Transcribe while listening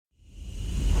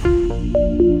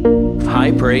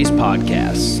High Praise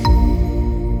Podcast.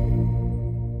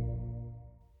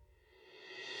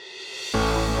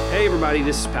 Hey everybody,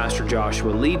 this is Pastor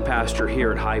Joshua, lead pastor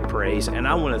here at High Praise, and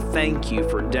I want to thank you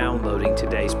for downloading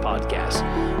today's podcast.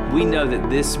 We know that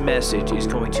this message is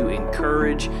going to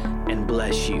encourage and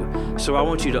bless you. So I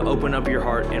want you to open up your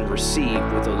heart and receive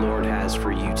what the Lord has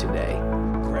for you today.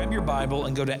 Grab your Bible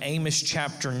and go to Amos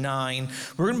chapter 9.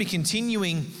 We're going to be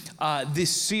continuing this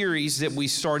series that we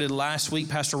started last week.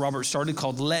 Pastor Robert started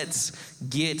called Let's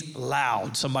Get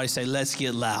Loud. Somebody say, let's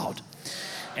get loud.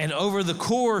 And over the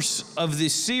course of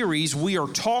this series, we are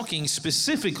talking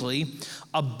specifically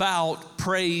about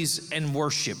praise and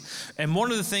worship. And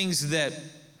one of the things that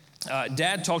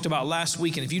Dad talked about last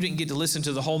week, and if you didn't get to listen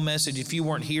to the whole message, if you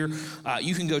weren't here,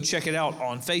 you can go check it out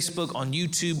on Facebook, on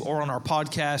YouTube, or on our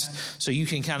podcast, so you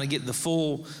can kind of get the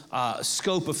full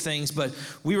scope of things. But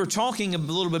we were talking a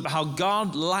little bit about how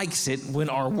God likes it when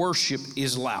our worship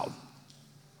is loud.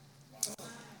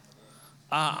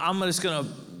 I'm just going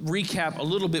to recap a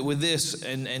little bit with this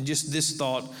and just this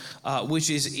thought,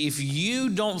 which is if you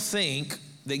don't think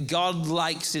that God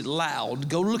likes it loud,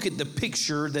 go look at the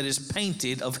picture that is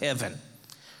painted of heaven,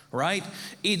 right?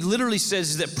 It literally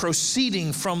says that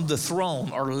proceeding from the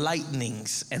throne are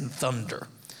lightnings and thunder.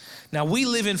 Now, we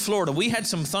live in Florida. We had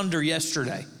some thunder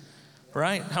yesterday,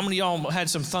 right? How many of y'all had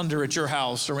some thunder at your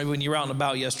house or maybe when you were out and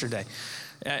about yesterday?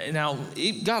 Now,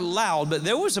 it got loud, but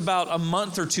there was about a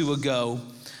month or two ago,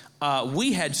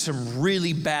 we had some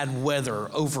really bad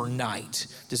weather overnight.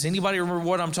 Does anybody remember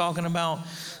what I'm talking about?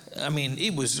 I mean,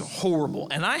 it was horrible.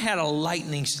 And I had a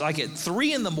lightning, like at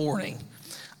 3 a.m,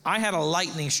 I had a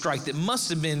lightning strike that must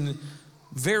have been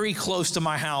very close to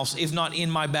my house, if not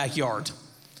in my backyard,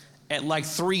 at like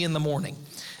 3 a.m.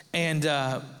 And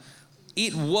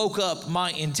it woke up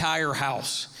my entire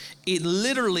house. It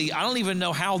literally, I don't even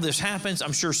know how this happens.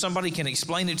 I'm sure somebody can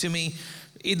explain it to me.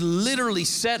 It literally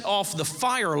set off the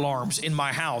fire alarms in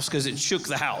my house because it shook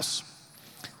the house.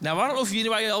 Now, I don't know if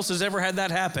anybody else has ever had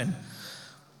that happen,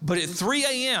 but at 3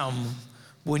 a.m.,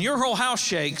 when your whole house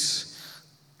shakes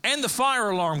and the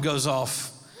fire alarm goes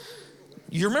off,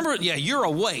 you remember, you're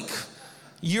awake.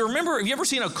 You remember, have you ever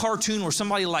seen a cartoon where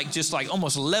somebody just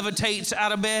almost levitates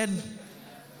out of bed?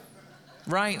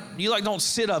 Right? You don't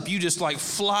sit up, you just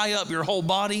fly up your whole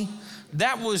body.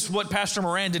 That was what Pastor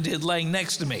Miranda did laying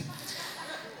next to me.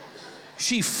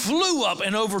 She flew up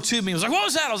and over to me. I was like, what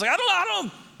was that? I was like, I don't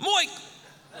know, I'm awake.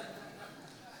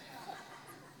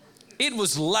 It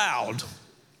was loud.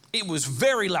 It was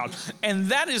very loud. And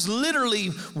that is literally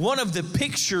one of the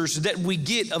pictures that we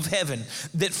get of heaven,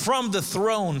 that from the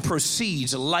throne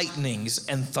proceeds lightnings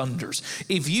and thunders.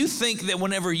 If you think that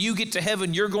whenever you get to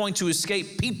heaven, you're going to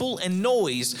escape people and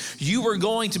noise, you are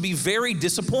going to be very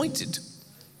disappointed.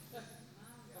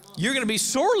 You're going to be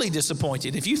sorely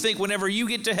disappointed if you think whenever you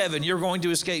get to heaven, you're going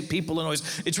to escape people and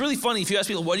noise. It's really funny if you ask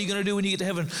people, what are you going to do when you get to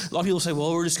heaven? A lot of people say,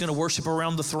 well, we're just going to worship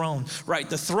around the throne, right?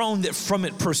 The throne that from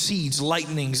it proceeds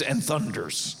lightnings and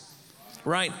thunders,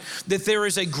 right? That there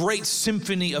is a great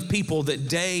symphony of people that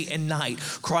day and night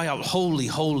cry out, holy,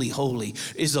 holy, holy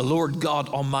is the Lord God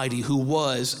Almighty who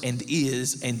was and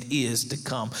is to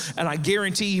come. And I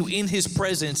guarantee you in his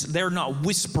presence, they're not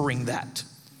whispering that,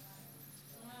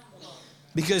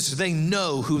 because they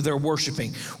know who they're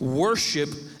worshiping. Worship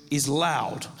is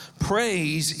loud.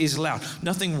 Praise is loud.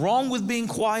 Nothing wrong with being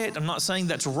quiet. I'm not saying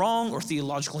that's wrong or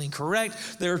theologically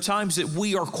incorrect. There are times that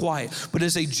we are quiet. But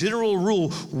as a general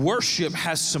rule, worship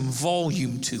has some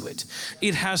volume to it.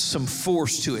 It has some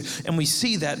force to it. And we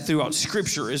see that throughout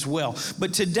Scripture as well.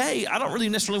 But today, I don't really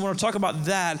necessarily want to talk about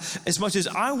that as much as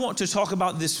I want to talk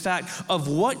about this fact of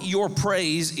what your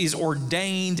praise is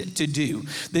ordained to do.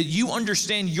 That you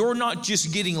understand you're not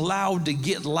just getting loud to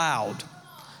get loud.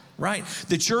 Right?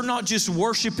 That you're not just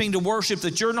worshiping to worship,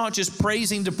 that you're not just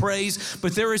praising to praise,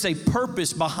 but there is a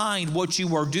purpose behind what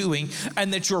you are doing,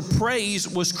 and that your praise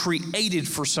was created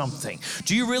for something.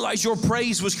 Do you realize your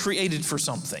praise was created for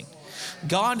something?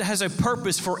 God has a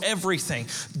purpose for everything.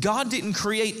 God didn't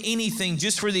create anything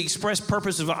just for the express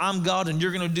purpose of I'm God and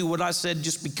you're going to do what I said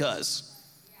just because.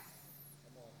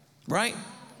 Right?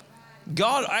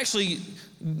 God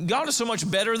is so much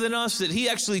better than us that he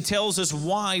actually tells us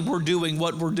why we're doing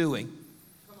what we're doing.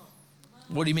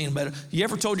 What do you mean better? You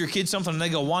ever told your kids something and they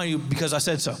go, why? Because I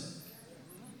said so.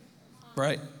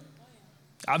 Right?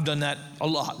 I've done that a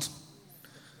lot.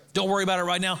 Don't worry about it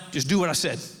right now. Just do what I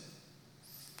said.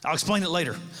 I'll explain it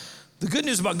later. The good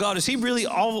news about God is he really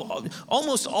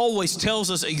almost always tells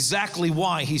us exactly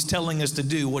why he's telling us to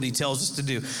do what he tells us to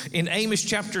do. In Amos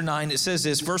chapter 9, it says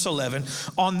this, verse 11,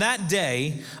 on that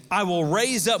day, I will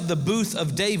raise up the booth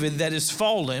of David that is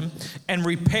fallen and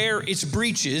repair its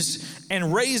breaches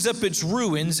and raise up its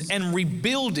ruins and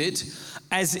rebuild it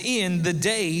as in the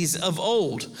days of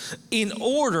old, in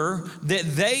order that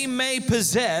they may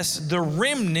possess the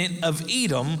remnant of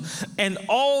Edom and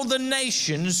all the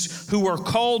nations who are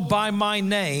called by my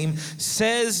name,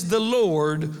 says the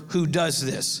Lord who does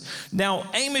this. Now,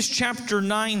 Amos chapter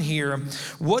 9 here,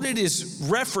 what it is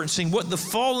referencing, what the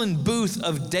fallen booth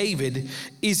of David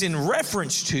is in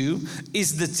reference to,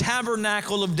 is the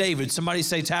tabernacle of David. Somebody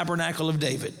say tabernacle of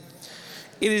David.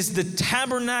 It is the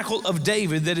tabernacle of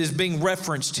David that is being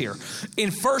referenced here.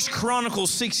 In 1 Chronicles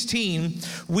 16,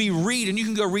 we read, and you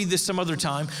can go read this some other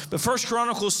time, but 1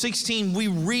 Chronicles 16, we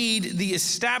read the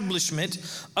establishment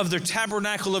of the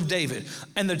tabernacle of David.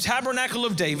 And the tabernacle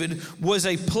of David was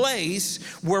a place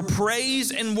where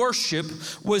praise and worship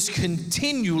was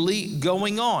continually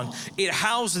going on. It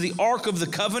housed the Ark of the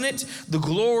Covenant, the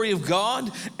glory of God,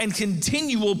 and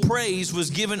continual praise was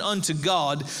given unto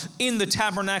God in the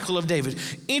tabernacle of David.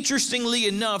 Interestingly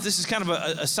enough, this is kind of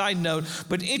a side note,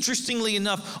 but interestingly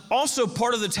enough, also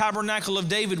part of the tabernacle of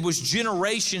David was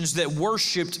generations that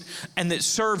worshiped and that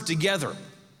served together.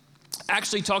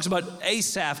 Actually talks about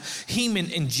Asaph,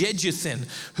 Heman, and Jeduthun,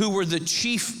 who were the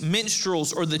chief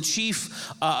minstrels or the chief,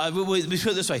 we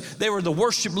put it this way, they were the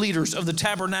worship leaders of the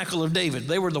tabernacle of David.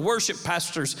 They were the worship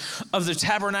pastors of the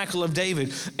tabernacle of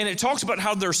David. And it talks about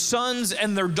how their sons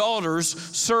and their daughters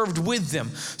served with them.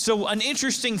 So an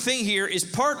interesting thing here is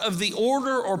part of the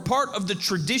order or part of the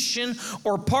tradition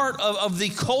or part of the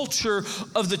culture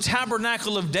of the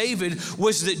tabernacle of David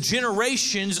was that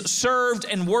generations served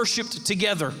and worshiped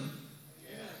together.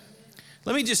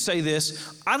 Let me just say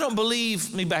this. I don't believe,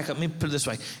 let me back up, let me put it this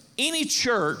way. Any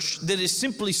church that is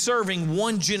simply serving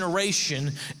one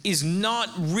generation is not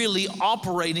really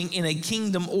operating in a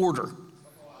kingdom order.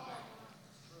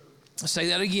 I'll say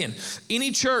that again. Any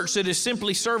church that is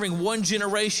simply serving one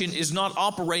generation is not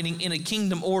operating in a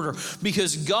kingdom order,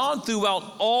 because God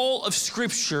throughout all of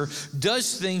Scripture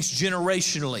does things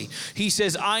generationally. He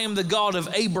says, I am the God of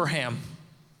Abraham,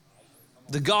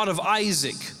 the God of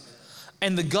Isaac,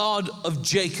 and the God of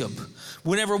Jacob.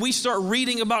 Whenever we start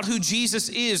reading about who Jesus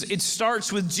is, it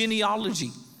starts with genealogy.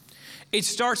 It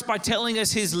starts by telling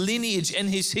us his lineage and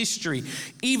his history.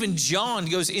 Even John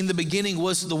goes, in the beginning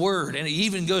was the Word, and it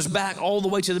even goes back all the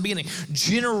way to the beginning.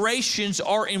 Generations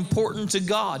are important to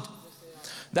God.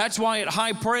 That's why at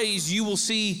High Praise you will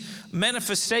see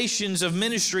manifestations of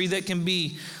ministry that can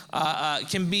be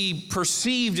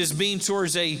perceived as being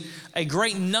towards a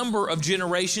great number of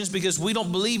generations, because we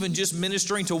don't believe in just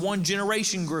ministering to one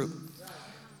generation group.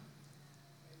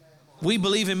 We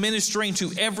believe in ministering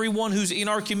to everyone who's in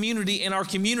our community, and our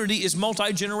community is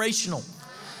multi-generational.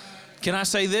 Can I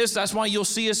say this? That's why you'll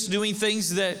see us doing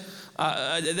things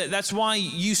that's why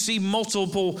you see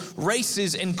multiple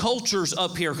races and cultures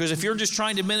up here. Because if you're just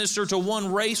trying to minister to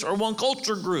one race or one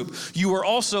culture group, you are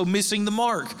also missing the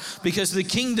mark, because the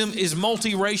kingdom is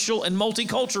multiracial and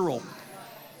multicultural.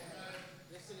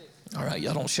 All right,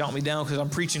 y'all don't shout me down because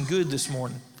I'm preaching good this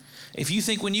morning. If you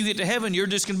think when you get to heaven you're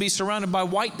just going to be surrounded by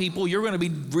white people, you're going to be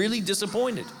really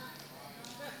disappointed.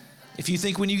 If you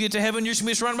think when you get to heaven you're going to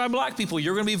be surrounded by black people,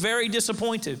 you're going to be very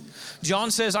disappointed.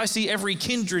 John says, I see every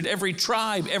kindred, every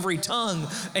tribe, every tongue,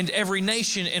 and every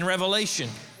nation in Revelation,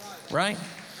 right?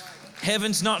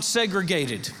 Heaven's not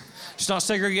segregated. It's not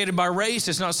segregated by race.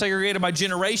 It's not segregated by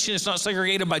generation. It's not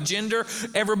segregated by gender.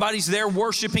 Everybody's there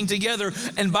worshiping together.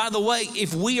 And by the way,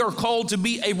 if we are called to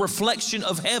be a reflection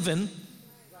of heaven,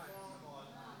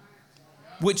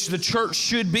 which the church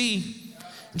should be,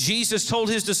 Jesus told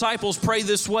his disciples, pray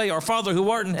this way, our Father who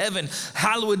art in heaven,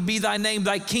 hallowed be thy name,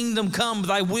 thy kingdom come,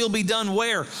 thy will be done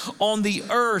where? On the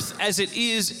earth as it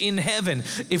is in heaven.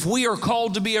 If we are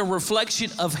called to be a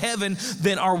reflection of heaven,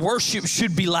 then our worship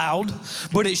should be loud,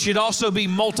 but it should also be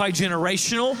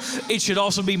multi-generational. It should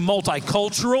also be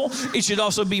multicultural. It should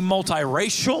also be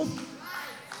multiracial.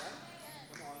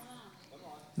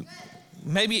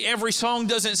 Maybe every song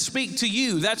doesn't speak to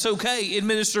you. That's okay. It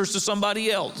ministers to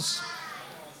somebody else.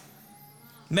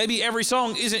 Maybe every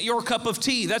song isn't your cup of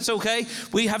tea. That's okay.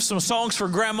 We have some songs for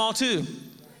grandma too.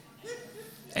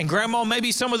 And grandma,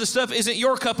 maybe some of the stuff isn't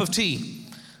your cup of tea.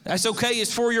 That's okay.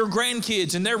 It's for your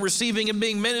grandkids and they're receiving and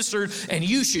being ministered, and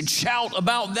you should shout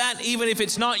about that even if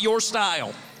it's not your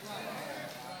style.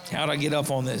 How'd I get up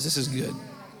on this? This is good.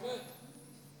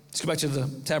 Let's go back to the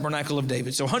tabernacle of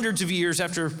David. So hundreds of years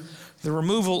after The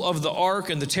removal of the ark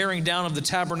and the tearing down of the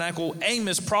tabernacle.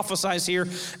 Amos prophesies here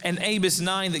in Amos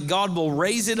 9 that God will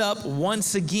raise it up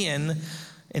once again,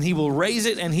 and he will raise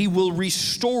it and he will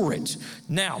restore it.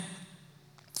 Now,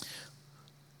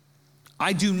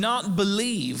 I do not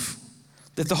believe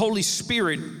that the Holy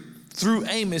Spirit through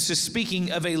Amos is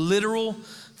speaking of a literal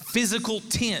physical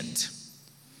tent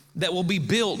that will be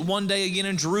built one day again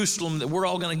in Jerusalem that we're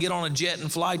all going to get on a jet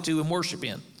and fly to and worship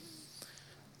in.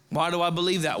 Why do I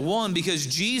believe that? One, because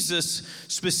Jesus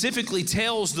specifically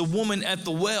tells the woman at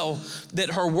the well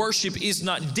that her worship is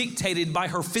not dictated by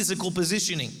her physical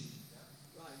positioning.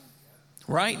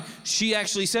 Right? She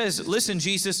actually says, listen,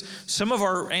 Jesus, some of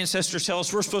our ancestors tell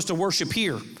us we're supposed to worship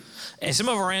here. And some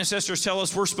of our ancestors tell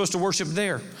us we're supposed to worship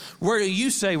there. Where do you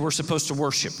say we're supposed to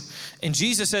worship? And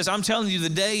Jesus says, I'm telling you, the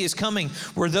day is coming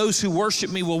where those who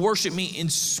worship me will worship me in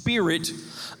spirit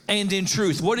and in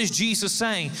truth. What is Jesus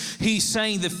saying? He's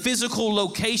saying the physical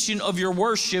location of your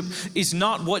worship is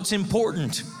not what's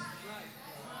important.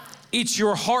 It's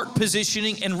your heart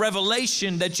positioning and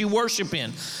revelation that you worship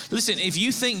in. Listen, if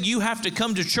you think you have to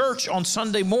come to church on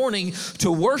Sunday morning to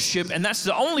worship, and that's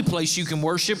the only place you can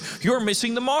worship, you're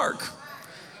missing the mark.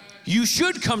 You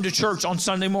should come to church on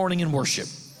Sunday morning and worship.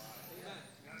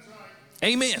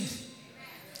 Amen.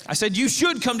 I said you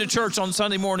should come to church on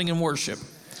Sunday morning and worship.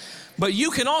 But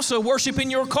you can also worship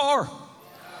in your car.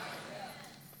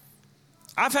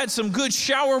 I've had some good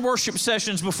shower worship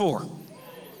sessions before.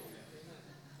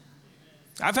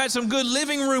 I've had some good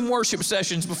living room worship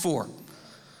sessions before.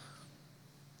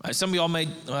 Some of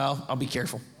y'all I'll be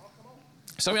careful.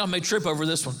 Some of y'all may trip over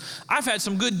this one. I've had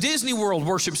some good Disney World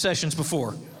worship sessions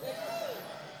before.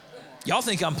 Y'all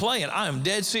think I'm playing. I am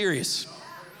dead serious.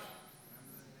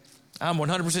 I'm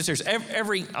 100% serious.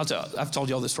 I've told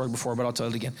y'all this story before, but I'll tell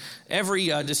it again. Every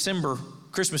December,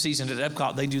 Christmas season at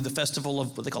Epcot, they do the festival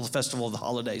of what they call the Festival of the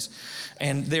Holidays.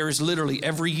 And there is literally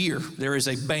every year, there is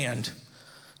a band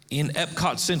in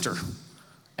Epcot Center,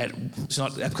 it's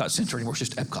not Epcot Center anymore, it's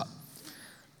just Epcot,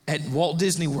 at Walt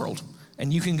Disney World.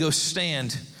 And you can go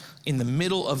stand in the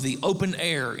middle of the open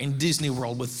air in Disney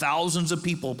World with thousands of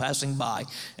people passing by.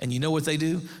 And you know what they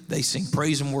do? They sing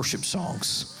praise and worship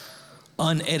songs,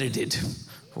 unedited,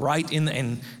 right in the,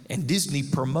 and Disney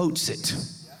promotes it.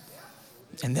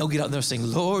 And they'll get out there and sing,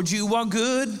 Lord, you are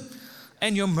good,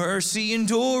 and your mercy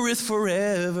endureth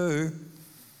forever.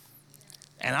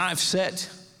 And I've sat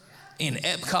in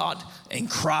Epcot and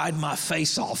cried my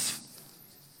face off.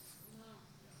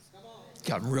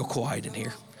 Got real quiet in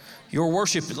here. Your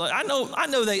worship, I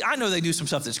know they do some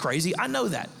stuff that's crazy. I know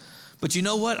that. But you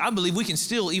know what? I believe we can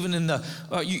still, even in the,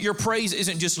 your praise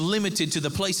isn't just limited to the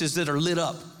places that are lit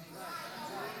up.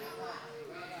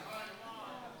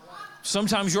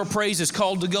 Sometimes your praise is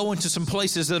called to go into some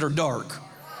places that are dark.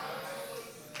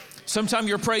 Sometimes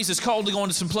your praise is called to go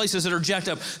into some places that are jacked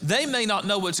up. They may not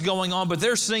know what's going on, but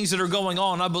there's things that are going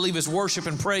on. I believe as worship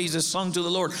and praise is sung to the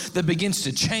Lord that begins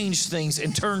to change things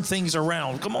and turn things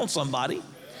around. Come on, somebody.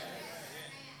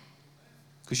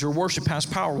 Because your worship has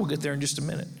power. We'll get there in just a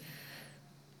minute.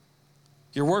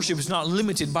 Your worship is not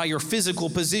limited by your physical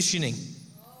positioning.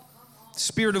 The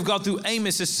Spirit of God through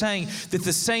Amos is saying that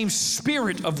the same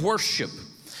spirit of worship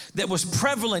that was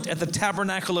prevalent at the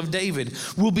tabernacle of David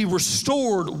will be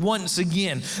restored once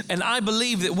again. And I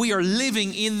believe that we are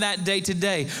living in that day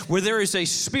today where there is a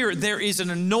spirit, there is an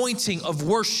anointing of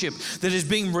worship that is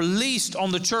being released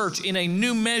on the church in a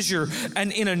new measure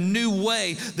and in a new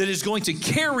way that is going to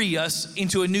carry us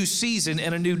into a new season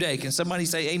and a new day. Can somebody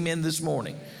say amen this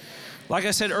morning? Like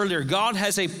I said earlier, God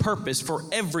has a purpose for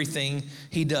everything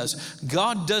he does.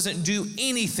 God doesn't do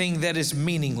anything that is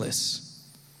meaningless.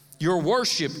 Your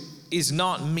worship is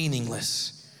not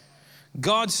meaningless.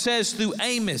 God says through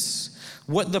Amos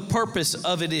what the purpose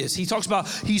of it is. He talks about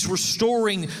he's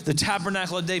restoring the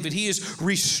tabernacle of David. He is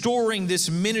restoring this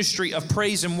ministry of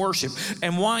praise and worship.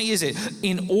 And why is it?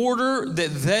 In order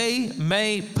that they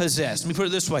may possess. Let me put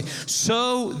it this way.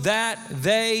 So that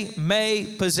they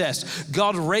may possess.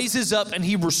 God raises up and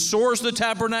he restores the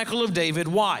tabernacle of David.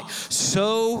 Why?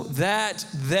 So that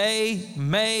they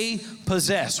may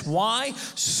possess. Why?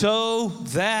 So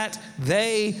that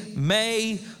they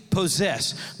may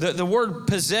possess. The word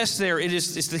possess there,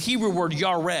 it's the Hebrew word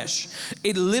yaresh.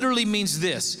 It literally means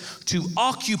this: to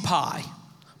occupy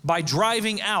by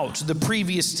driving out the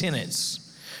previous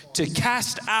tenants, to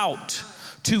cast out,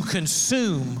 to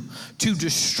consume, to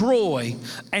destroy,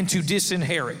 and to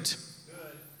disinherit.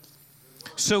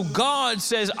 So God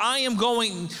says, I am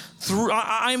going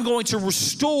to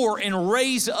restore and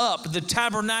raise up the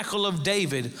tabernacle of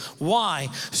David. Why?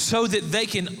 So that they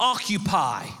can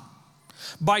occupy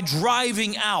by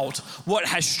driving out what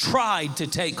has tried to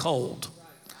take hold,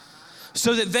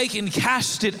 so that they can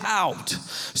cast it out,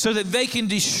 so that they can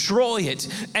destroy it,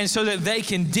 and so that they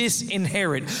can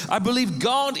disinherit. I believe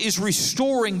God is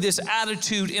restoring this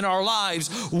attitude in our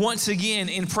lives once again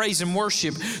in praise and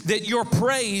worship, that your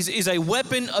praise is a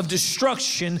weapon of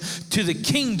destruction to the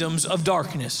kingdoms of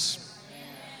darkness.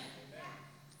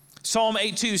 Psalm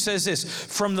 8:2 says this,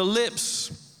 from the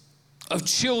lips of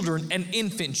children and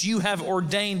infants you have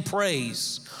ordained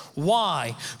praise.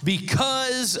 Why?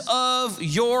 Because of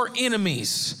your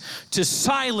enemies, to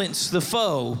silence the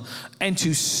foe and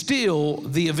to still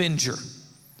the avenger.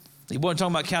 He wasn't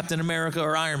talking about Captain America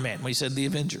or Iron Man when he said the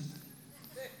avenger.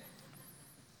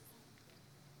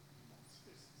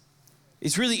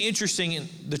 It's really interesting in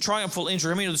the triumphal entry.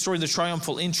 I mean, the story of the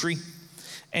triumphal entry.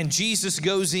 And Jesus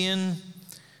goes in,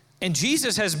 and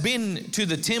Jesus has been to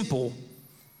the temple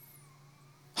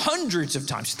hundreds of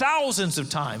times, thousands of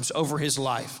times over his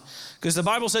life, because the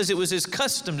Bible says it was his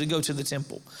custom to go to the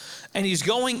temple. And he's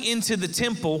going into the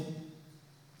temple,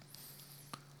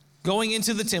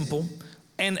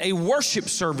 and a worship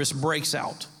service breaks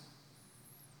out.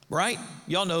 Right?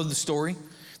 Y'all know the story.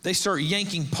 They start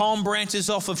yanking palm branches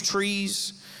off of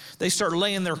trees. They start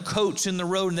laying their coats in the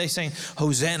road, and they saying,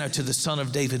 Hosanna to the Son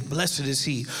of David. Blessed is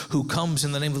he who comes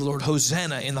in the name of the Lord.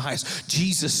 Hosanna in the highest.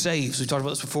 Jesus saves. We talked about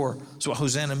this before. That's what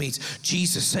Hosanna means.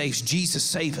 Jesus saves. Jesus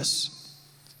save us.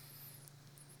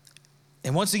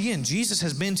 And once again, Jesus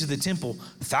has been to the temple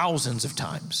thousands of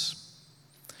times.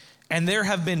 And there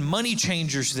have been money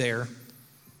changers there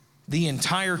the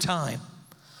entire time.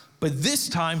 But this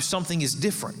time, something is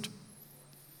different.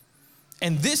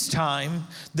 And this time,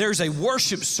 there's a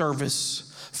worship service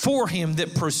for him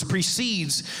that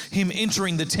precedes him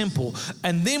entering the temple.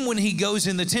 And then when he goes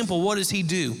in the temple, what does he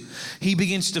do? He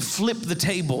begins to flip the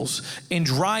tables and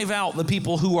drive out the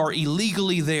people who are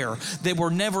illegally there, that were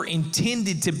never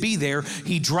intended to be there.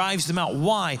 He drives them out.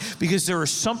 Why? Because there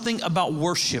is something about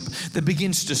worship that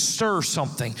begins to stir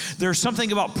something. There's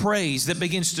something about praise that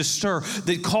begins to stir,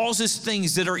 that causes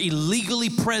things that are illegally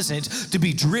present to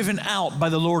be driven out by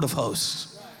the Lord of hosts.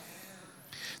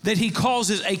 That he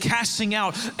causes a casting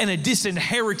out and a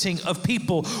disinheriting of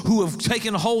people who have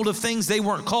taken hold of things they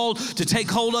weren't called to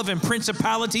take hold of, and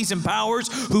principalities and powers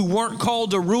who weren't called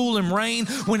to rule and reign.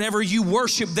 Whenever you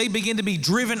worship, they begin to be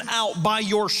driven out by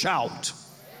your shout.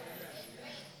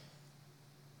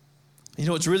 You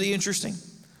know what's really interesting?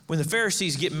 When the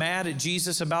Pharisees get mad at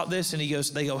Jesus about this, and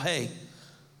they go, hey,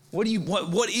 what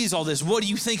is all this? What do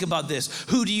you think about this?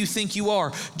 Who do you think you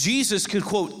are? Jesus could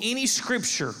quote any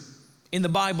scripture in the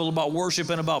Bible about worship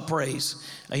and about praise.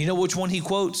 And you know which one he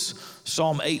quotes?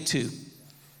 Psalm 8:2.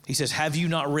 He says, have you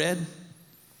not read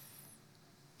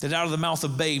that out of the mouth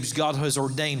of babes God has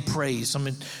ordained praise? Some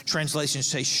translations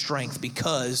say strength,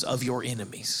 because of your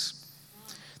enemies.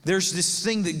 There's this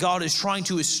thing that God is trying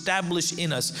to establish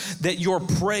in us, that your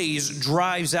praise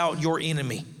drives out your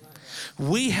enemy.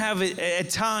 We have it at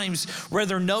times,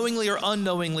 whether knowingly or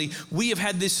unknowingly, we have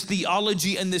had this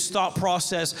theology and this thought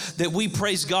process that we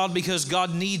praise God because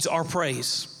God needs our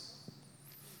praise.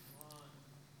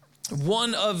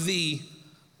 One of the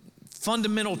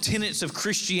fundamental tenets of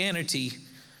Christianity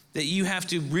that you have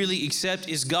to really accept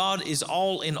is God is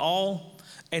all in all,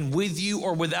 and with you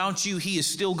or without you, he is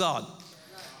still God.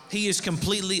 He is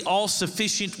completely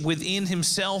all-sufficient within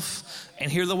himself.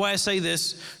 And hear the way I say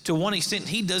this, to one extent,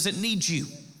 he doesn't need you.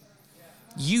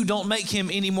 You don't make him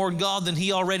any more God than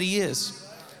he already is.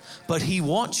 But he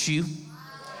wants you.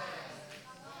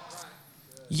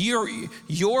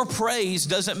 Your praise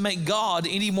doesn't make God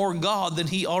any more God than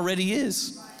he already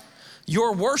is.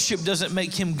 Your worship doesn't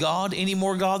make him God any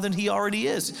more God than he already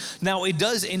is. Now, it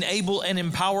does enable and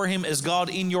empower him as God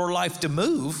in your life to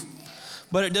move,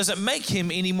 but it doesn't make him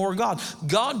any more God.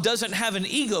 God doesn't have an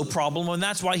ego problem, and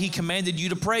that's why he commanded you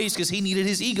to praise, because he needed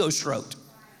his ego stroked.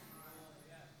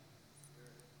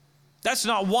 That's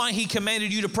not why he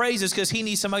commanded you to praise, is because he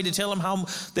needs somebody to tell him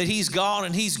that he's God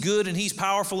and he's good and he's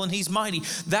powerful and he's mighty.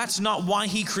 That's not why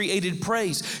he created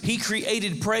praise. He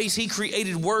created praise, he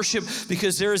created worship,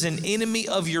 because there is an enemy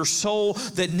of your soul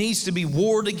that needs to be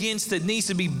warred against, that needs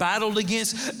to be battled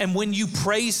against. And when you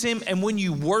praise him and when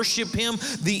you worship him,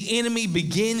 the enemy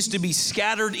begins to be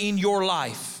scattered in your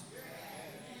life.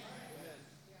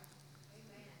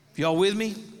 Y'all with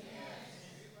me?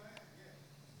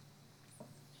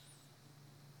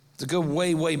 To go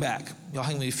way, way back. Y'all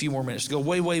hang with me a few more minutes. To go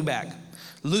way, way back.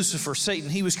 Lucifer, Satan,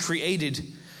 he was created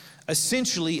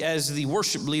essentially as the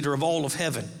worship leader of all of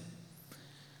heaven.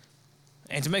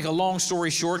 And to make a long story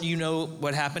short, you know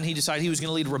what happened. He decided he was going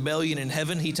to lead a rebellion in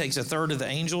heaven. He takes a third of the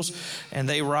angels, and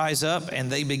they rise up, and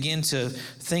they begin to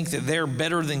think that they're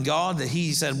better than God, that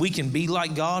he said, we can be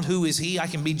like God. Who is he? I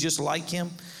can be just like him,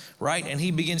 right? And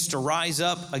he begins to rise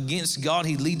up against God.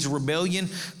 He leads a rebellion.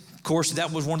 Of course,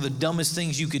 that was one of the dumbest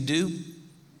things you could do.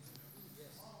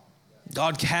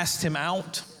 God cast him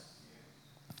out.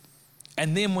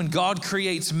 And then when God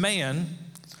creates man,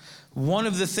 one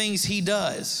of the things he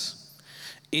does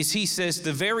is he says,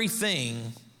 the very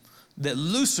thing that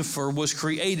Lucifer was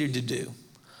created to do,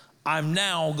 I'm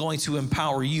now going to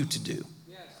empower you to do.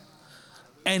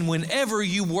 And whenever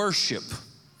you worship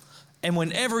and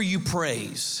whenever you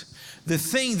praise, the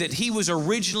thing that he was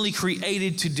originally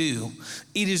created to do,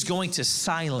 it is going to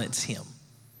silence him.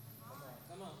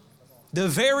 The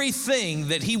very thing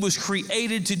that he was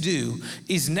created to do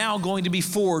is now going to be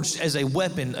forged as a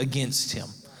weapon against him.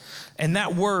 And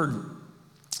that word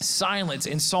silence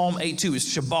in Psalm 8:2 is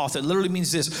Shabbath. It literally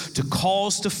means this: to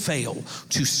cause to fail,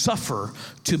 to suffer,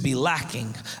 to be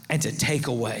lacking, and to take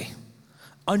away.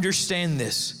 Understand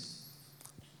this.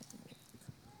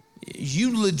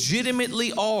 You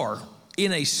legitimately are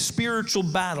in a spiritual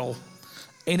battle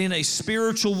and in a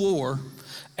spiritual war,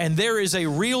 and there is a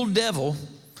real devil,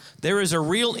 there is a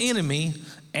real enemy,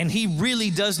 and he really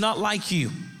does not like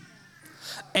you.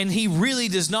 And he really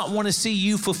does not want to see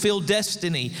you fulfill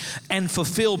destiny and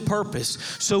fulfill purpose.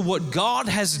 So what God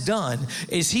has done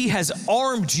is he has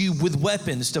armed you with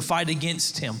weapons to fight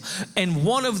against him. And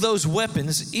one of those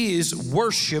weapons is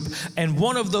worship. And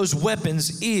one of those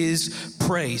weapons is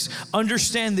praise.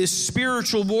 Understand this: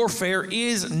 spiritual warfare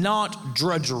is not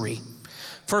drudgery.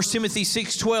 1 Timothy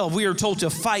 6:12, we are told to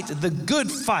fight the good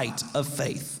fight of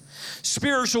faith.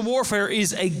 Spiritual warfare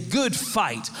is a good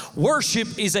fight.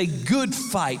 Worship is a good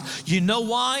fight. You know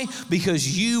why?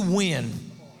 Because you win.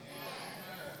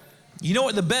 You know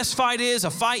what the best fight is?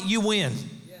 A fight you win.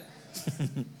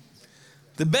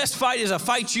 The best fight is a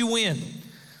fight you win.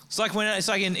 It's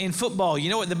like in football. You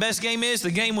know what the best game is?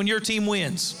 The game when your team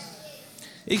wins.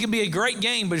 It can be a great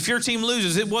game, but if your team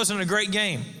loses, it wasn't a great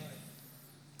game.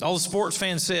 All the sports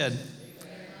fans said.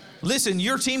 Listen,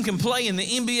 your team can play in the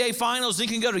NBA Finals. They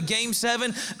can go to Game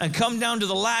 7 and come down to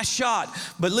the last shot.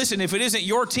 But listen, if it isn't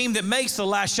your team that makes the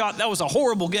last shot, that was a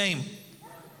horrible game.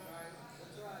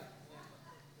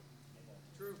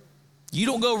 You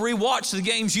don't go rewatch the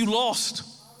games you lost.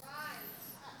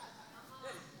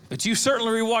 But you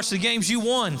certainly rewatch the games you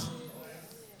won,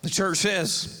 the church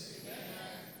says.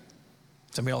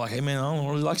 Some of y'all are like, hey man, I don't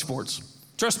really like sports.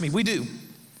 Trust me, we do.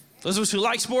 Those of us who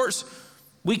like sports,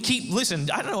 we keep, listen,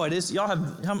 I don't know what it is. Y'all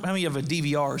have, how many have a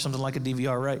DVR or something like a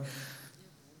DVR, right?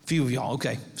 A few of y'all,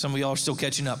 okay. Some of y'all are still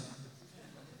catching up.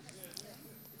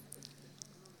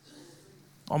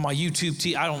 On my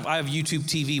YouTube I have YouTube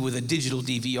TV with a digital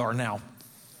DVR now.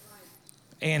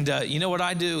 And you know what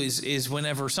I do is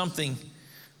whenever something,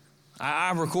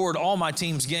 I record all my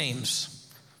team's games.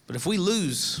 But if we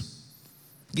lose,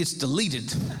 it gets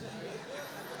deleted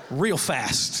real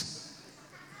fast.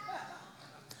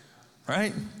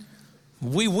 Right?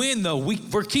 We win, though.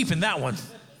 We're keeping that one.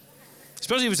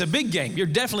 Especially if it's a big game. You're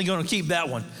definitely going to keep that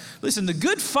one. Listen, the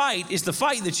good fight is the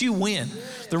fight that you win.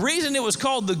 The reason it was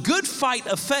called the good fight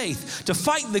of faith, to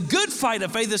fight the good fight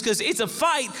of faith, is because it's a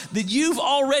fight that you've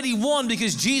already won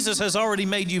because Jesus has already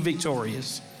made you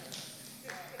victorious.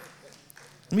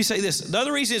 Let me say this. The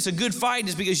other reason it's a good fight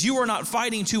is because you are not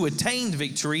fighting to attain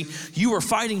victory. You are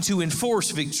fighting to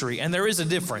enforce victory. And there is a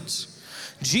difference.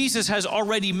 Jesus has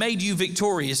already made you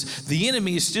victorious. The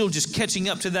enemy is still just catching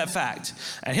up to that fact.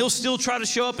 And he'll still try to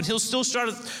show up, and he'll still try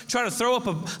to throw up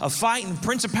a fight, and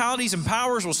principalities and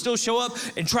powers will still show up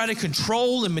and try to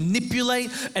control and manipulate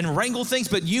and wrangle things.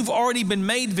 But you've already been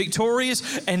made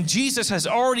victorious, and Jesus has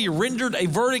already rendered a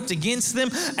verdict against them.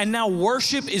 And now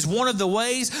worship is one of the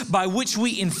ways by which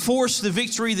we enforce the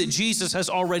victory that Jesus has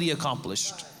already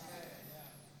accomplished.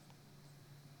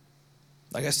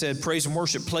 Like I said, praise and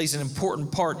worship plays an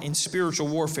important part in spiritual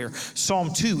warfare. Psalm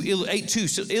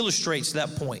 8:2 illustrates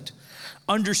that point.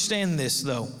 Understand this,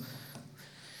 though.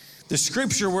 The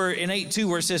scripture where in 8:2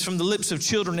 where it says, from the lips of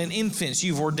children and infants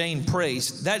you've ordained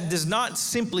praise, that does not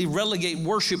simply relegate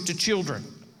worship to children.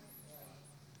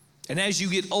 And as you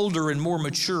get older and more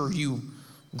mature, you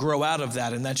grow out of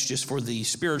that, and that's just for the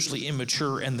spiritually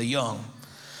immature and the young.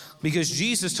 Because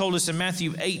Jesus told us in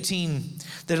Matthew 18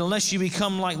 that unless you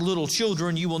become like little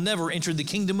children, you will never enter the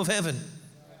kingdom of heaven.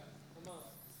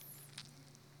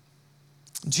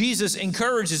 Jesus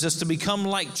encourages us to become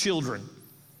like children.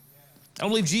 I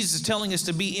don't believe Jesus is telling us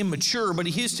to be immature, but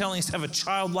he is telling us to have a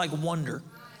childlike wonder.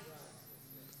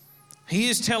 He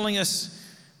is telling us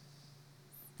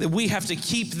that we have to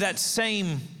keep that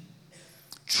same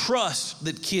trust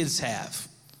that kids have.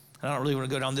 I don't really want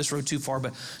to go down this road too far,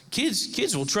 but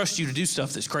kids will trust you to do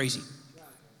stuff that's crazy.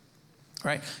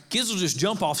 Right? Kids will just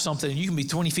jump off something and you can be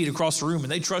 20 feet across the room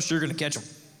and they trust you're going to catch them.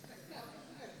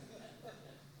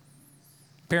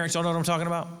 Parents, y'all know what I'm talking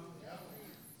about?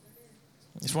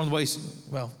 It's one of the ways,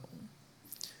 well,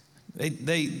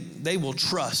 they will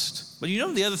trust. But you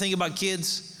know the other thing about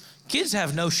kids? Kids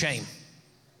have no shame.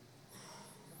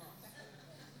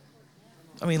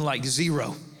 I mean, like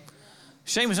zero.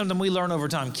 Shame is something we learn over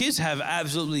time. Kids have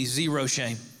absolutely zero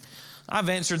shame. I've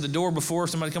answered the door before.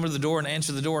 Somebody come to the door and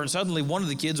answer the door, and suddenly one of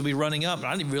the kids will be running up, and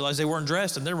I didn't even realize they weren't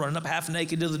dressed, and they're running up half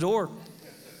naked to the door.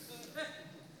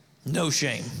 No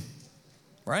shame,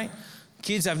 right?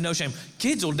 Kids have no shame.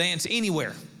 Kids will dance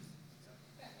anywhere,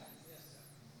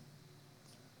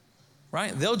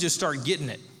 right? They'll just start getting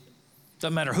it.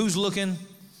 Doesn't matter who's looking.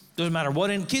 Doesn't matter what.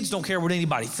 Kids don't care what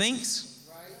anybody thinks.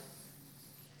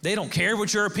 They don't care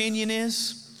what your opinion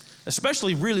is,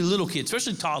 especially really little kids,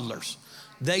 especially toddlers.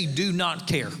 They do not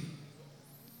care,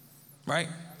 right?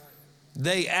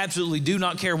 They absolutely do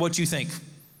not care what you think,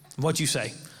 what you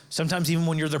say. Sometimes even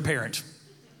when you're their parent.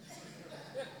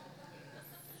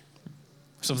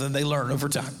 Something they learn over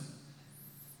time.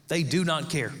 They do not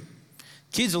care.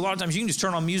 Kids, a lot of times you can just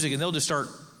turn on music and they'll just start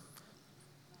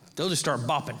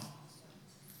bopping.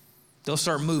 They'll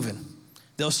start moving.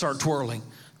 They'll start twirling.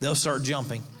 They'll start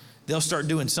jumping. They'll start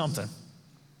doing something.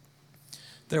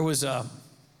 There was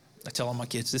I tell all my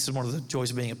kids, this is one of the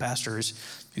joys of being a pastor, is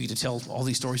you get to tell all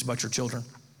these stories about your children.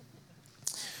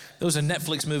 There was a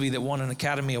Netflix movie that won an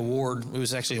Academy Award. It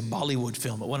was actually a Bollywood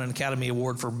film. It won an Academy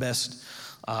Award for best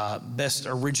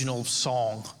original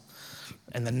song.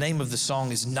 And the name of the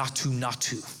song is Natu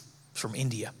Natu from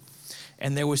India.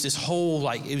 And there was this whole,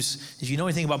 if you know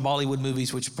anything about Bollywood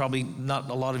movies, which probably not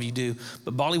a lot of you do,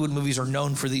 but Bollywood movies are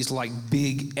known for these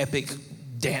big, epic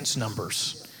dance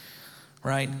numbers,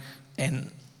 right?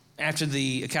 And after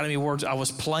the Academy Awards, I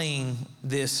was playing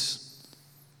this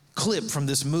clip from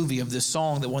this movie of this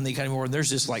song that won the Academy Award. There's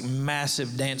this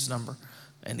massive dance number.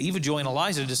 And Eva, Joy, and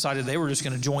Eliza decided they were just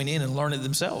going to join in and learn it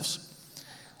themselves.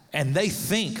 And they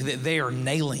think that they are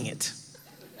nailing it.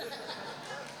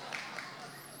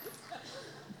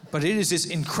 But it is this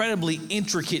incredibly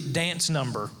intricate dance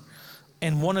number.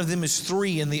 And one of them is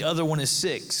 3 and the other one is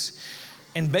 6.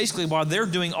 And basically while they're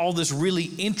doing all this really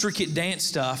intricate dance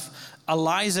stuff,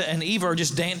 Eliza and Eva are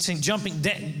just dancing, jumping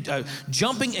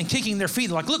and kicking their feet.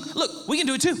 Like, look, we can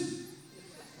do it too.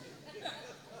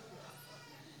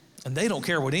 And they don't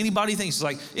care what anybody thinks. It's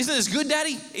like, isn't this good,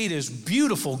 Daddy? It is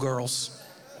beautiful, girls.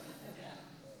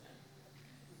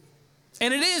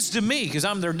 And it is to me because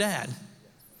I'm their dad.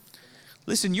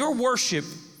 Listen, your worship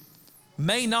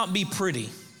may not be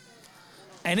pretty,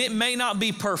 and it may not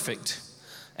be perfect,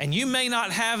 and you may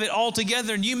not have it all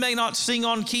together, and you may not sing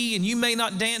on key, and you may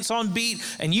not dance on beat,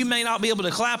 and you may not be able to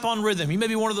clap on rhythm. You may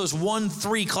be one of those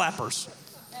 1-3 clappers.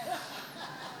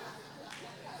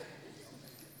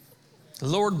 The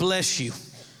Lord bless you.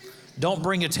 Don't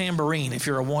bring a tambourine if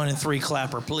you're a 1 and 3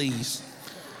 clapper, please.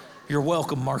 You're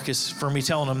welcome, Marcus, for me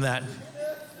telling him that.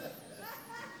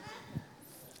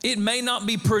 It may not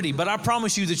be pretty, but I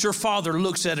promise you that your Father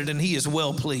looks at it and He is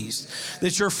well pleased.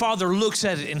 That your Father looks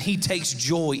at it and He takes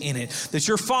joy in it. That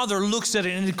your Father looks at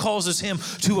it and it causes Him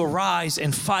to arise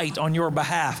and fight on your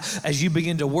behalf as you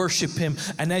begin to worship Him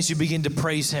and as you begin to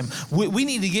praise Him. We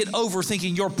need to get over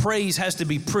thinking your praise has to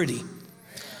be pretty.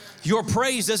 Your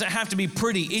praise doesn't have to be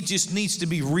pretty. It just needs to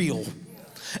be real.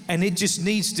 And it just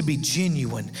needs to be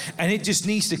genuine. And it just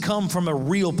needs to come from a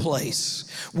real place.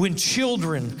 When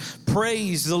children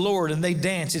praise the Lord and they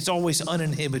dance, it's always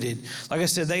uninhibited. Like I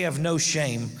said, they have no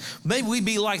shame. Maybe we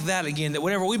be like that again, that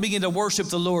whenever we begin to worship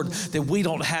the Lord, that we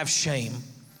don't have shame.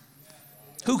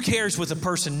 Who cares what the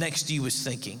person next to you is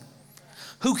thinking?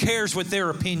 Who cares what their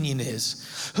opinion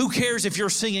is? Who cares if you're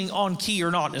singing on key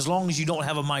or not, as long as you don't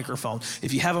have a microphone?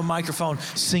 If you have a microphone,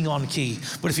 sing on key.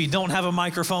 But if you don't have a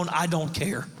microphone, I don't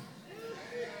care.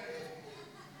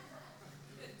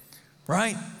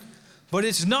 Right? But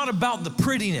it's not about the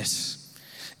prettiness.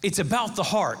 It's about the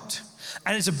heart.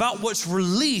 And it's about what's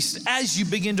released as you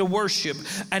begin to worship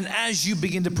and as you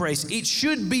begin to praise. It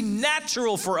should be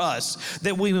natural for us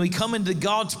that when we come into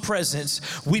God's presence,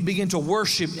 we begin to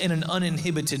worship in an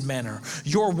uninhibited manner.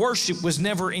 Your worship was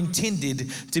never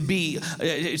intended to be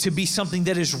something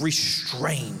that is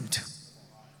restrained.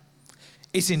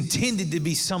 It's intended to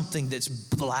be something that's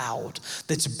loud,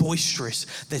 that's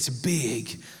boisterous, that's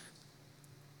big.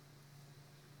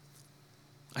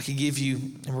 I could give you,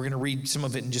 and we're going to read some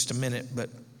of it in just a minute, but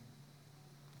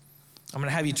I'm going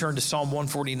to have you turn to Psalm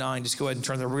 149. Just go ahead and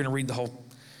turn there. We're going to read the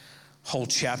whole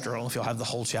chapter. I don't know if you'll have the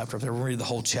whole chapter up there. We'll read the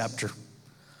whole chapter.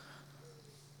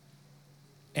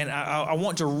 And I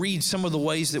want to read some of the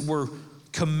ways that we're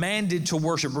commanded to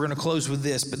worship. We're going to close with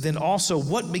this. But then also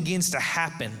what begins to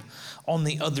happen on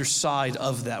the other side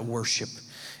of that worship.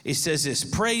 It says this,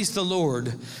 praise the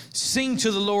Lord, sing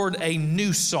to the Lord a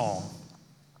new song.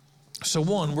 So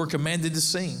one, we're commanded to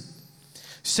sing.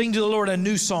 Sing to the Lord a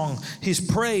new song, his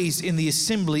praise in the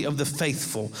assembly of the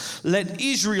faithful. Let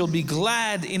Israel be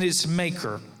glad in its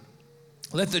maker.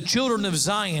 Let the children of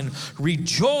Zion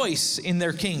rejoice in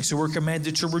their king. So we're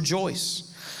commanded to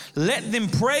rejoice. Let them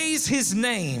praise his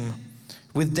name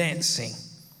with dancing.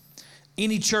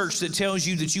 Any church that tells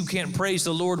you that you can't praise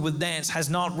the Lord with dance has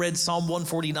not read Psalm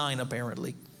 149,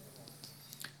 apparently.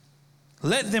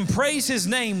 Let them praise his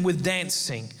name with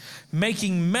dancing,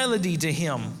 making melody to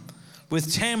him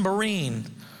with tambourine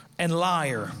and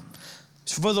lyre.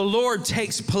 For the Lord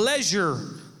takes pleasure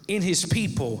in his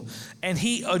people, and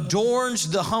he adorns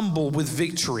the humble with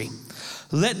victory.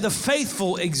 Let the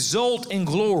faithful exult in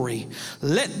glory.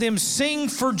 Let them sing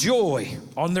for joy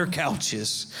on their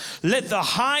couches. Let the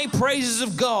high praises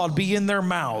of God be in their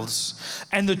mouths,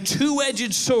 and the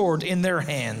two-edged sword in their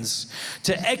hands,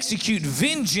 to execute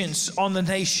vengeance on the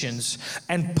nations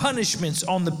and punishments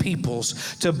on the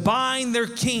peoples, to bind their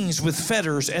kings with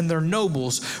fetters and their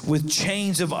nobles with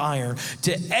chains of iron,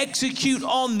 to execute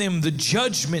on them the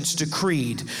judgments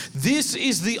decreed. This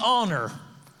is the honor.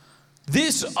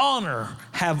 This honor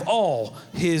have all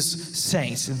his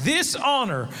saints. This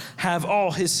honor have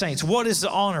all his saints. What is the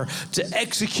honor? To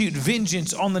execute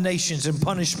vengeance on the nations and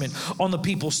punishment on the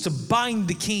peoples, to bind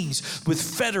the kings with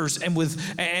fetters and with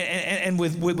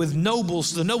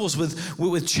nobles, the nobles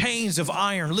with chains of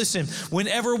iron. Listen,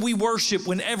 whenever we worship,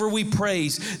 whenever we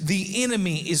praise, the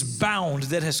enemy is bound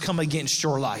that has come against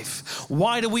your life.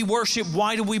 Why do we worship?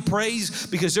 Why do we praise?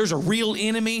 Because there's a real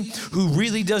enemy who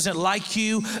really doesn't like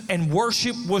you, and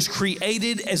worship was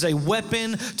created as a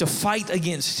weapon to fight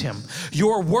against him.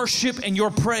 Your worship and your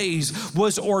praise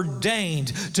was ordained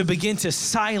to begin to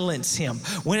silence him.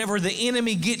 Whenever the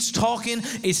enemy gets talking,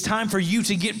 it's time for you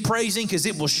to get praising, because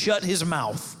it will shut his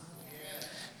mouth.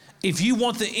 If you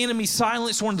want the enemy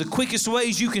silenced, one of the quickest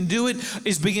ways you can do it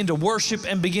is begin to worship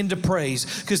and begin to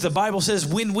praise. Because the Bible says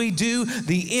when we do,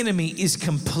 the enemy is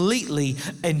completely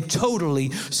and totally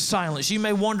silenced. You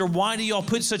may wonder, why do y'all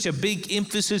put such a big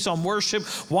emphasis on worship?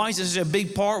 Why is it such a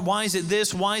big part? Why is it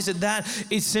this? Why is it that?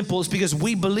 It's simple. It's because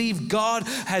we believe God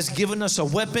has given us a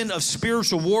weapon of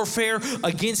spiritual warfare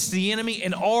against the enemy,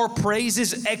 and our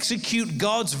praises execute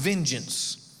God's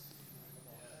vengeance.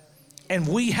 And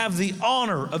we have the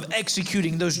honor of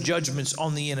executing those judgments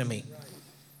on the enemy.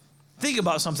 Think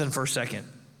about something for a second.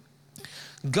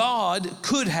 God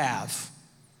could have,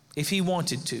 if he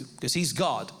wanted to, because he's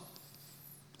God,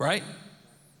 right?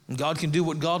 And God can do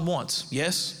what God wants,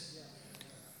 yes?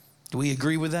 Do we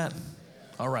agree with that?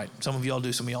 All right, some of y'all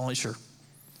do, some of y'all ain't sure.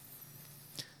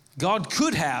 God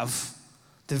could have,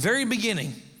 the very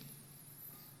beginning,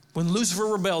 when Lucifer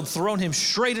rebelled, thrown him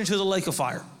straight into the lake of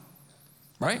fire,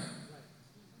 right?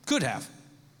 Could have.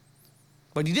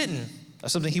 But he didn't.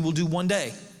 That's something he will do one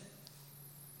day.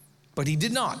 But he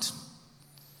did not.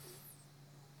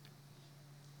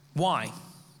 Why?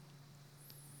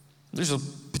 There's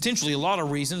potentially a lot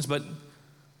of reasons, but let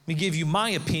me give you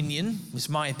my opinion. It's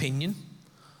my opinion.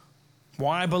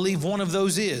 Why I believe one of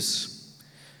those is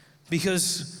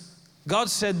because God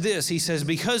said this. He says,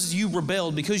 because you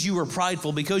rebelled, because you were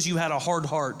prideful, because you had a hard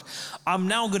heart, I'm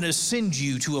now going to send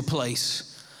you to a place.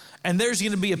 And there's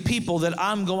going to be a people that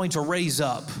I'm going to raise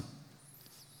up.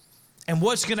 And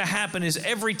what's going to happen is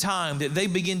every time that they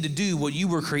begin to do what you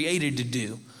were created to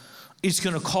do, it's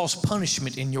going to cause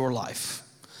punishment in your life.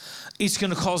 It's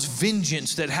going to cause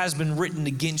vengeance that has been written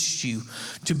against you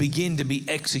to begin to be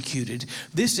executed.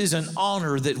 This is an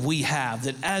honor that we have,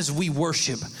 that as we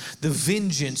worship, the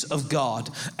vengeance of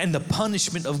God and the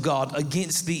punishment of God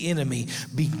against the enemy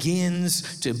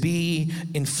begins to be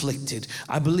inflicted.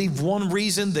 I believe one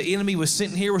reason the enemy was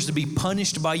sent here was to be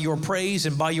punished by your praise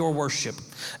and by your worship.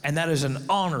 And that is an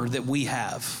honor that we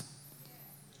have.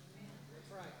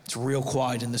 It's real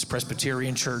quiet in this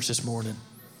Presbyterian church this morning.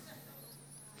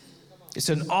 It's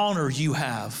an honor you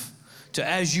have to,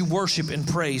 as you worship and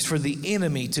praise, for the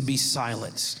enemy to be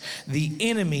silenced. The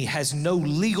enemy has no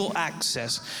legal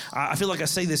access. I feel like I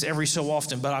say this every so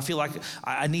often, but I feel like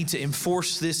I need to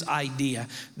enforce this idea.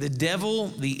 The devil,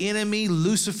 the enemy,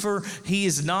 Lucifer, he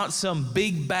is not some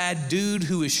big bad dude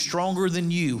who is stronger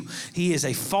than you. He is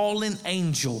a fallen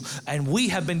angel, and we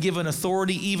have been given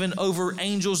authority even over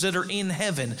angels that are in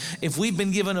heaven. If we've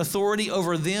been given authority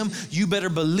over them, you better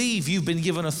believe you've been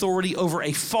given authority over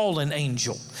a fallen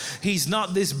angel. He's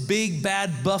not this big,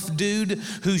 bad, buff dude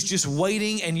who's just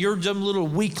waiting and you're some little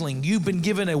weakling. You've been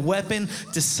given a weapon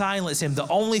to silence him. The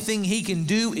only thing he can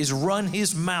do is run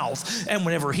his mouth. And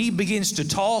whenever he begins to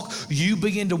talk, you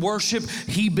begin to worship,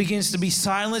 he begins to be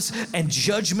silenced, and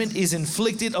judgment is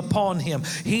inflicted upon him.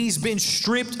 He's been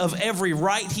stripped of every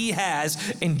right he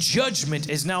has, and judgment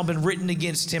has now been written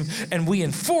against him. And we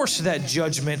enforce that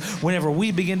judgment whenever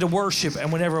we begin to worship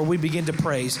and whenever we begin to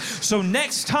praise. So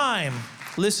next time,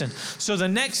 listen, so the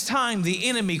next time the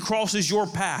enemy crosses your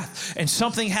path and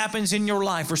something happens in your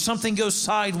life or something goes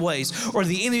sideways or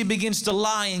the enemy begins to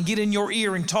lie and get in your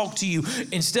ear and talk to you,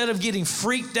 instead of getting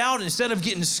freaked out, instead of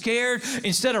getting scared,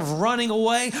 instead of running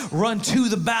away, run to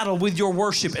the battle with your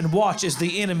worship and watch as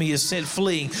the enemy is sent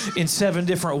fleeing in 7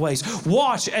 different ways.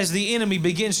 Watch as the enemy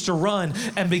begins to run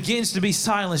and begins to be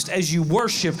silenced as you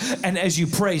worship and as you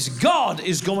praise. God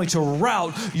is going to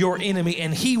rout your enemy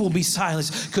and he will be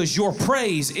silenced, because your praise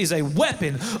is a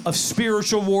weapon of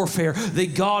spiritual warfare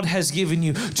that God has given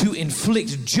you to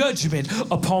inflict judgment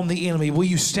upon the enemy. Will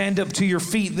you stand up to your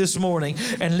feet this morning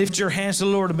and lift your hands to the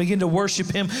Lord and begin to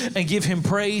worship him and give him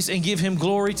praise and give him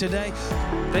glory today?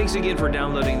 Thanks again for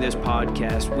downloading this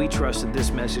podcast. We trust that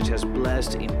this message has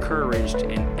blessed, encouraged,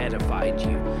 and edified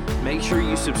you. Make sure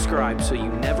you subscribe so you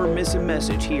never miss a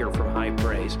message here from High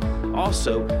Praise.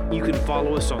 Also, you can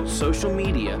follow us on social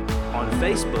media, on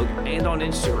Facebook and on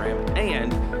Instagram. And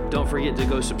don't forget to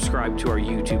go subscribe to our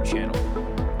YouTube channel.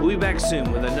 We'll be back soon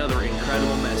with another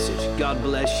incredible message. God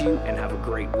bless you and have a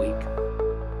great week.